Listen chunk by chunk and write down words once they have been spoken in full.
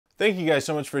Thank you guys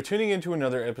so much for tuning into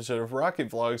another episode of Rocket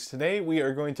Vlogs. Today we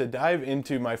are going to dive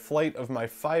into my flight of my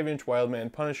 5-inch Wildman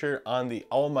Punisher on the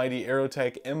almighty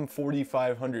Aerotech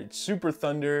M4500 Super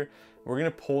Thunder. We're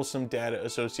going to pull some data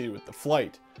associated with the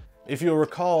flight. If you'll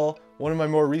recall, one of my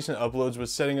more recent uploads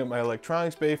was setting up my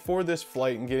electronics bay for this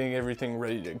flight and getting everything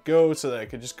ready to go so that I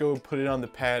could just go put it on the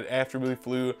pad after we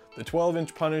flew the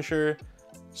 12-inch Punisher.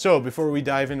 So before we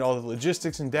dive into all the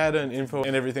logistics and data and info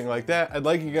and everything like that, I'd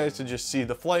like you guys to just see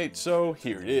the flight, so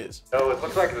here it is. So it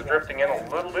looks like it's drifting in a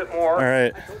little bit more. All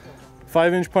right,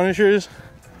 5-inch Punishers,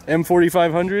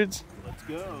 M4500s. Let's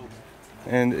go.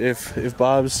 And if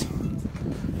Bob's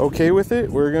okay with it,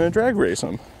 we're gonna drag race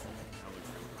them.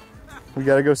 We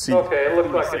gotta go see. Okay, it looks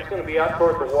like it's gonna be out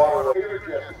toward the water.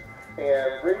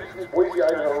 And Brady from Boise,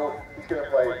 Idaho, he's going to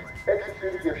fly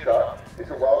execute a gift shot. It's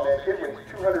a Wildman kit, weighs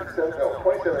 27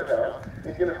 pounds.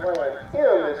 He's going to fly on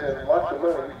M, as in lots of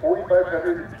money,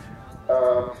 4,500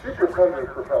 Super Thunder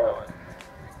propellant.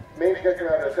 Main's going to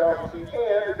come out at 1,000 feet,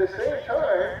 and at the same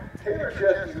time, Taylor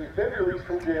Chesky, who's been released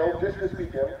from jail just this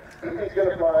weekend, he's going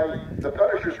to fly the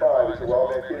Punisher 5. It's a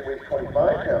Wildman kit, weighs 25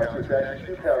 pounds, so it's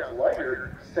actually 2 pounds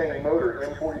lighter, same motor,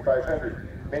 M4500.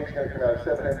 Main's going to come out at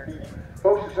 700 feet.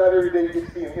 Folks, it's not every day you get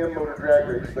to see an M motor drag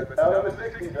race, but out on the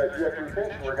 60s, our trajectory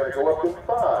retention, we're going to go up in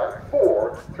 5,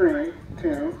 4, 3,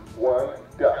 2, 1,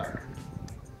 duck.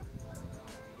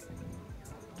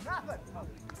 Nothing.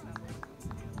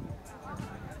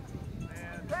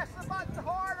 Press the button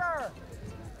harder.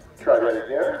 Try that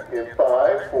again. In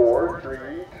 5, 4,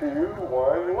 3, 2,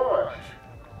 1, launch.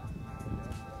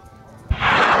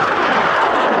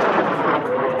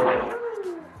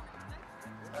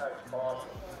 That's awesome.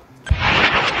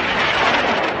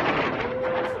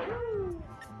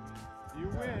 You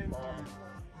win.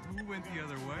 Who went the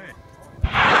other way?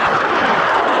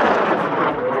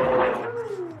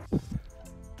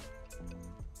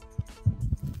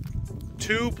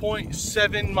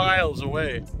 2.7 miles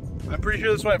away. I'm pretty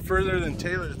sure this went further than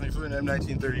Taylor's when he flew an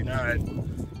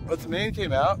M1939. But the main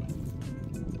came out.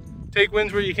 Take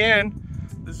wins where you can.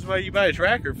 This is why you buy a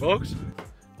tracker, folks.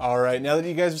 Alright, now that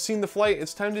you guys have seen the flight,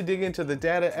 it's time to dig into the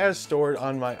data as stored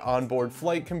on my onboard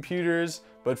flight computers.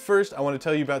 But first, I want to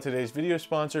tell you about today's video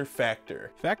sponsor,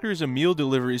 Factor. Factor is a meal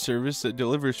delivery service that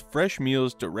delivers fresh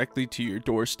meals directly to your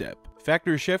doorstep.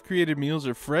 Factor's chef-created meals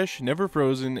are fresh, never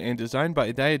frozen, and designed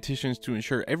by dietitians to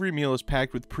ensure every meal is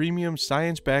packed with premium,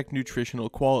 science-backed nutritional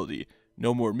quality.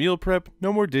 No more meal prep,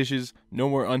 no more dishes, no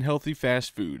more unhealthy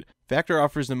fast food. Factor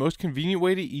offers the most convenient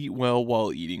way to eat well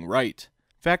while eating right.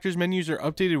 Factor's menus are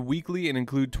updated weekly and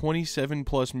include 27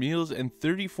 plus meals and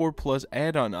 34 plus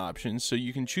add-on options, so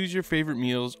you can choose your favorite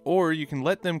meals, or you can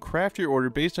let them craft your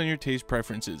order based on your taste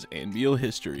preferences and meal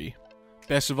history.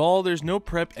 Best of all, there's no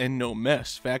prep and no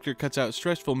mess. Factor cuts out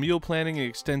stressful meal planning and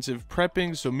extensive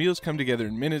prepping, so meals come together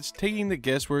in minutes, taking the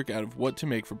guesswork out of what to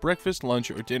make for breakfast, lunch,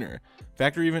 or dinner.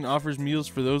 Factor even offers meals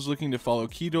for those looking to follow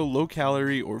keto,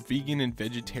 low-calorie, or vegan and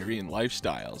vegetarian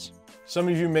lifestyles. Some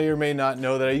of you may or may not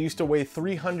know that I used to weigh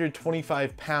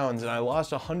 325 pounds and I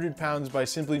lost 100 pounds by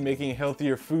simply making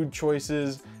healthier food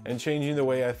choices and changing the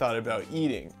way I thought about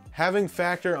eating. Having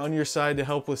Factor on your side to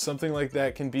help with something like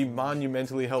that can be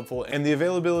monumentally helpful, and the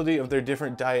availability of their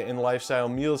different diet and lifestyle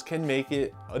meals can make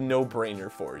it a no-brainer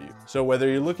for you. So whether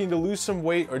you're looking to lose some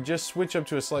weight or just switch up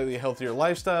to a slightly healthier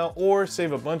lifestyle, or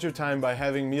save a bunch of time by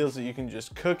having meals that you can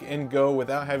just cook and go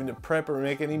without having to prep or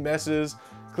make any messes,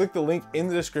 click the link in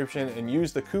the description and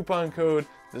use the coupon code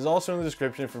that is also in the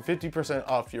description for 50%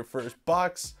 off your first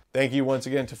box. Thank you once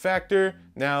again to Factor.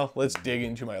 Now let's dig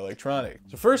into my electronics.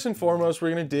 So first and foremost,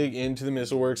 we're gonna dig into the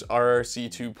MissileWorks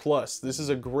RRC2 Plus. This is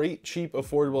a great, cheap,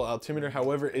 affordable altimeter.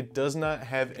 However, it does not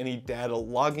have any data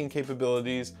logging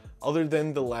capabilities other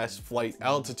than the last flight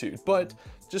altitude. But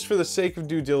just for the sake of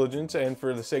due diligence and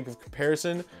for the sake of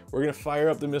comparison, we're gonna fire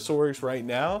up the MissileWorks right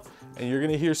now, and you're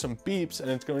gonna hear some beeps, and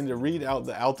it's going to read out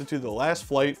the altitude of the last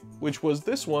flight, which was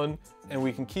this one, and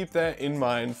we can keep that in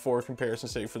mind for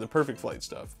comparison's sake for the perfect flight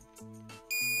stuff.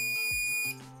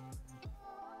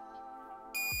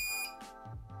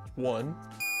 One,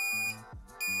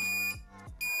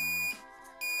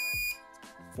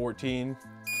 14,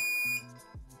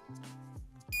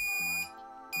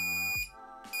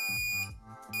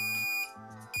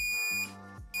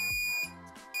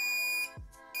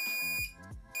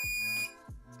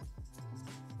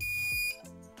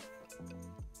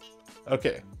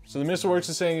 'Okay, so the MissileWorks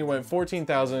is saying it went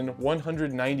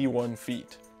 14,191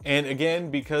 feet. And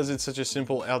again, because it's such a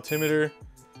simple altimeter,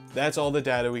 That's all the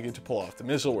data we get to pull off the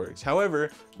MissileWorks. However,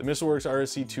 the MissileWorks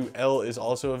RSC-2L is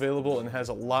also available and has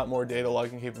a lot more data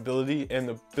logging capability, and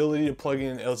the ability to plug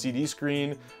in an LCD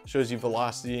screen, shows you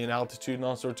velocity and altitude and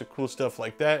all sorts of cool stuff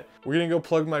like that. We're gonna go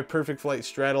plug my Perfect Flight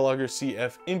Stratologger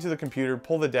CF into the computer,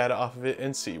 pull the data off of it,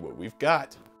 and see what we've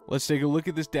got. Let's take a look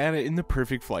at this data in the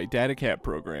Perfect Flight DataCap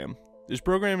program. This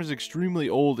program is extremely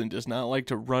old and does not like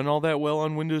to run all that well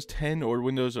on Windows 10 or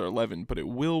Windows 11, but it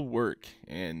will work,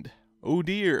 and oh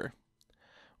dear.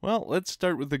 Well, let's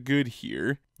start with the good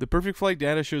here. The Perfect Flight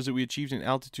data shows that we achieved an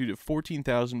altitude of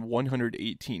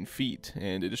 14,118 feet,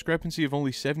 and a discrepancy of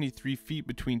only 73 feet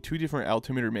between two different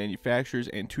altimeter manufacturers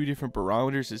and two different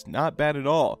barometers is not bad at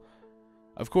all.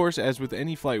 Of course, as with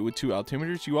any flight with two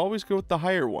altimeters, you always go with the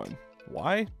higher one.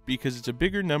 Why? Because it's a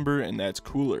bigger number and that's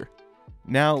cooler.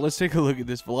 Now, let's take a look at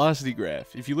this velocity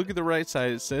graph. If you look at the right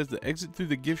side, it says the exit through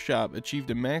the gift shop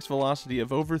achieved a max velocity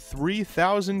of over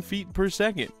 3,000 feet per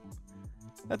second.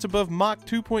 That's above Mach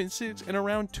 2.6 and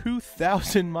around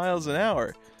 2,000 miles an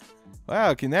hour.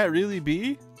 Wow, can that really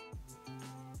be?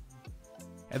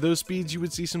 At those speeds, you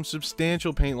would see some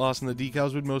substantial paint loss and the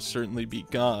decals would most certainly be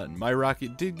gone. My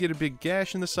rocket did get a big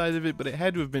gash in the side of it, but it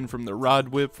had to have been from the rod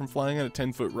whip from flying on a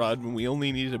 10-foot rod when we only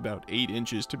needed about 8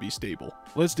 inches to be stable.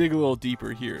 Let's dig a little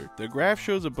deeper here. The graph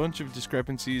shows a bunch of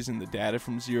discrepancies in the data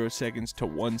from 0 seconds to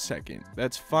 1 second.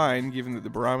 That's fine given that the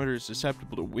barometer is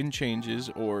susceptible to wind changes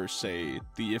or, say,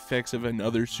 the effects of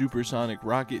another supersonic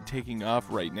rocket taking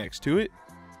off right next to it.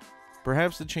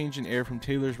 Perhaps the change in air from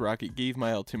Taylor's rocket gave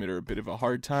my altimeter a bit of a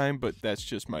hard time, but that's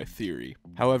just my theory.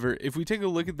 However, if we take a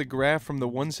look at the graph from the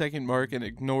 1 second mark and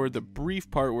ignore the brief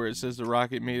part where it says the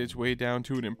rocket made its way down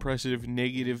to an impressive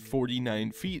negative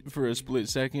 49 feet for a split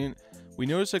second, we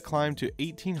notice a climb to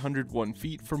 1,801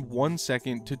 feet from 1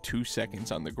 second to 2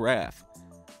 seconds on the graph.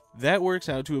 That works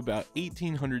out to about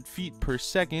 1,800 feet per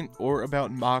second, or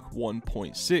about Mach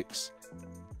 1.6.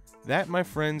 That, my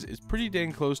friends, is pretty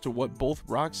dang close to what both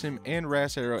RockSim and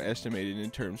RASAero estimated in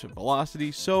terms of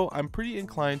velocity, so I'm pretty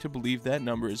inclined to believe that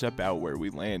number is about where we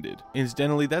landed.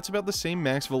 Incidentally, that's about the same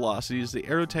max velocity as the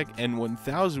Aerotech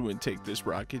N1000 would take this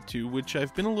rocket to, which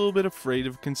I've been a little bit afraid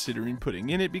of considering putting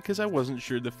in it because I wasn't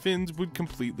sure the fins would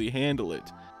completely handle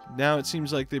it. Now it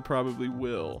seems like they probably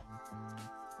will.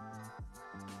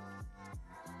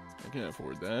 I can't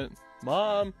afford that.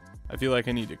 Mom! I feel like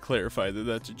I need to clarify that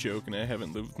that's a joke and I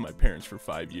haven't lived with my parents for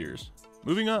 5 years.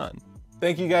 Moving on.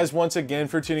 Thank you guys once again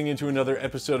for tuning into another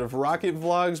episode of Rocket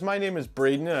Vlogs. My name is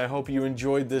Braden and I hope you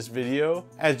enjoyed this video.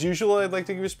 As usual, I'd like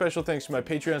to give a special thanks to my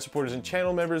Patreon supporters and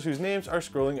channel members whose names are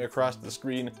scrolling across the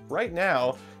screen right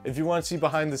now. If you want to see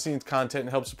behind the scenes content and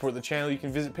help support the channel, you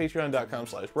can visit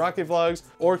patreon.com/rocketvlogs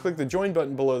or click the join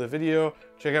button below the video.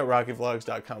 Check out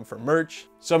rocketvlogs.com for merch.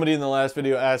 Somebody in the last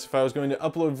video asked if I was going to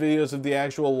upload videos of the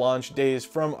actual launch days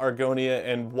from Argonia,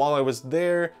 and while I was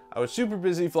there, I was super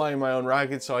busy flying my own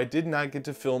rocket, so I did not get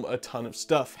to film a ton of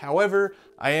stuff. However,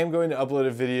 I am going to upload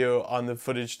a video on the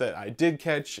footage that I did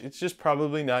catch. It's just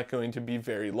probably not going to be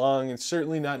very long, and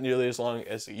certainly not nearly as long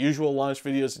as the usual launch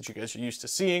videos that you guys are used to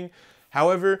seeing.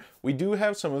 However, we do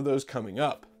have some of those coming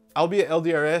up. I'll be at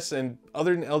LDRS, and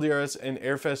other than LDRS and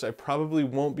Airfest, I probably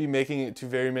won't be making it to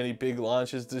very many big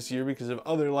launches this year because of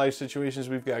other life situations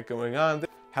we've got going on.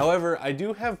 However, I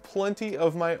do have plenty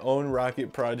of my own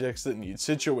rocket projects that need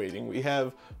situating. We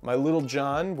have my Little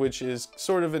John, which is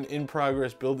sort of an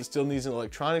in-progress build that still needs an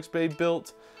electronics bay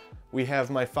built. We have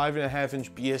my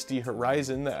 5.5-inch BSD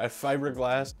Horizon that I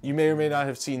fiberglassed. You may or may not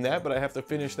have seen that, but I have to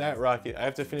finish that rocket. I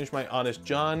have to finish my Honest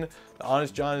John. The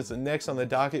Honest John is the next on the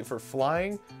docket for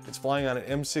flying. It's flying on an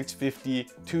M650,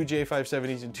 2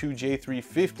 J570s, and 2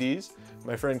 J350s.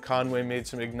 My friend Conway made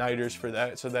some igniters for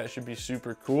that, so that should be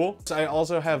super cool. So I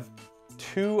also have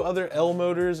 2 other L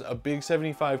motors, a big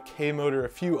 75K motor, a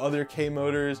few other K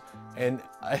motors, and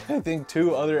I think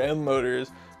 2 other M motors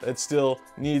that still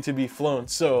need to be flown.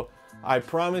 So I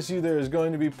promise you there is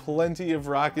going to be plenty of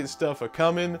rocket stuff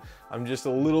a-coming. I'm just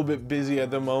a little bit busy at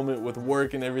the moment with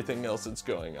work and everything else that's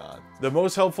going on. The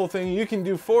most helpful thing you can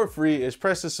do for free is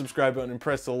press the subscribe button and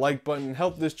press the like button.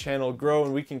 Help this channel grow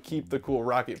and we can keep the cool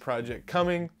rocket project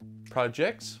coming.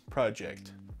 Project.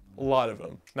 A lot of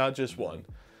them, not just one.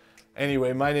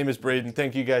 Anyway, my name is Braden.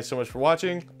 Thank you guys so much for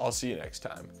watching. I'll see you next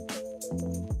time.